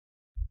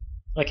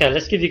Okay,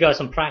 let's give you guys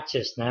some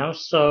practice now.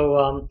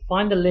 So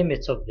find the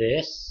limit of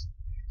this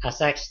as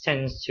x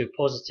tends to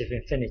positive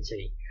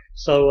infinity.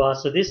 So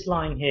this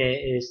line here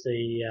is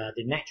the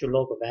natural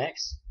log of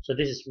x. So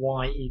this is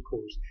y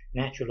equals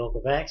natural log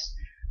of x.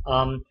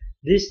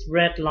 This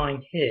red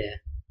line here,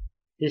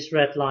 is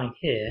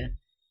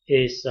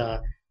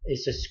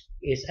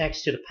is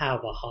x to the power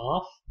of a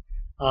half.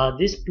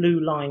 This blue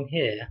line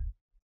here,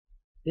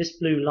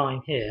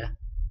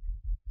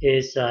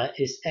 is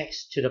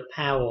x to the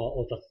power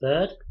of a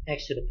third,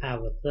 x to the power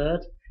of a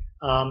third,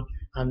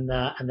 and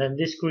then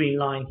this green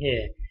line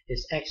here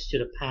is x to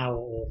the power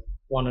of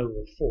 1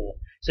 over 4.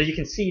 So you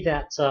can see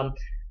that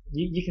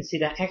you can see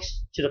that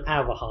x to the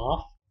power of a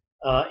half,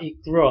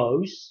 it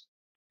grows.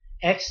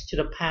 X to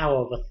the power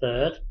of a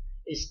third,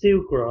 it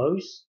still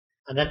grows,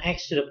 and then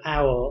x to the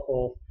power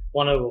of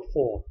 1 over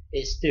 4,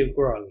 it still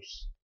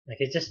grows.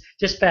 Okay,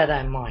 just bear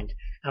that in mind.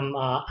 And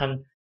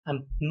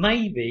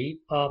maybe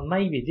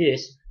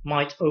this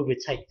might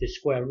overtake the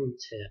square root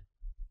here.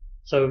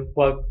 So,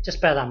 well, just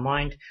bear that in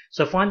mind.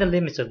 So find the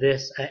limit of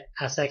this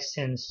as x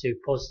tends to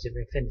positive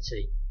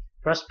infinity.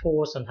 Press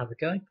pause and have a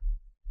go.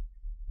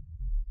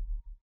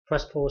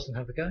 Press pause and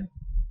have a go.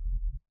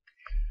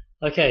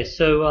 Okay,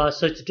 so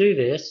to do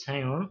this,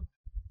 hang on.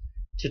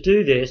 To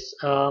do this,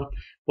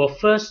 well,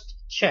 first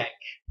check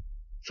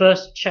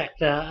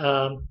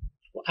that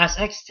as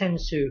x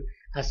tends to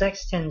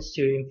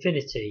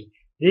infinity,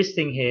 this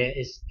thing here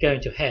is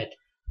going to head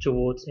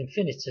towards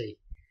infinity.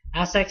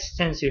 As x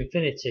tends to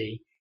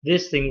infinity,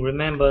 this thing,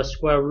 remember,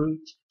 square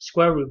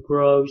root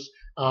grows.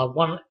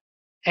 1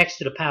 x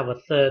to the power of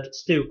a third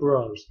still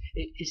grows.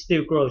 It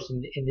still grows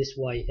in this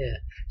way here.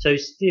 So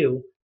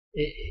still,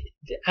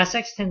 as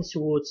x tends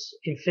towards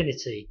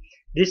infinity,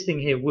 this thing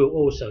here will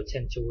also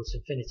tend towards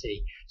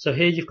infinity. So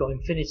here you've got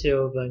infinity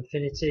over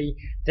infinity.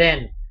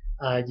 Then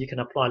you can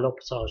apply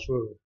L'Hopital's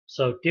rule.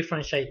 So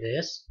differentiate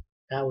this.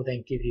 That will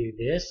then give you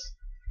this.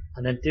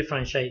 And then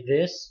differentiate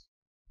this.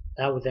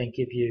 That will then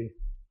give you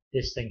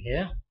this thing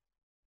here.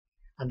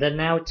 And then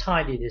now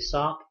tidy this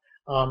up.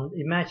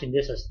 Imagine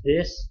this as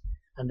this.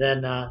 And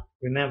then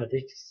remember,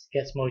 this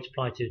gets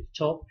multiplied to the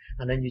top.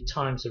 And then you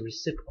times the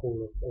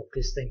reciprocal of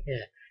this thing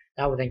here.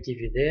 That will then give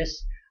you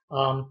this.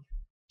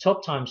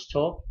 Top times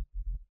top,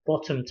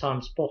 bottom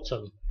times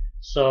bottom.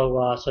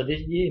 So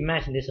this, you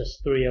imagine this as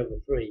 3 over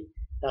 3.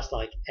 That's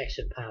like x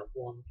to the power of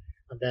 1,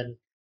 and then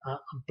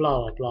blah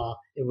blah blah.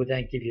 It will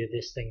then give you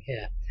this thing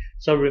here.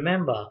 So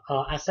remember,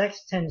 as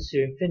x tends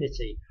to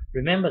infinity,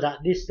 remember that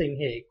this thing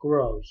here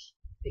grows.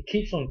 It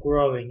keeps on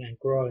growing and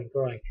growing,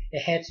 growing.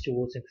 It heads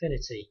towards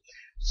infinity.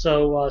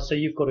 So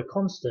you've got a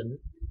constant,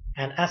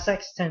 and as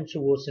x tends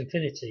towards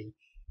infinity,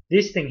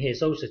 this thing here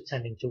is also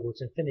tending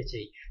towards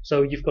infinity.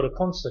 So you've got a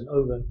constant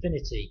over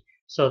infinity.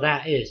 So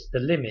that is the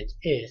limit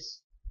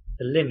is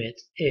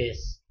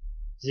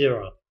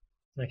 0.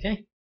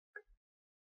 Okay?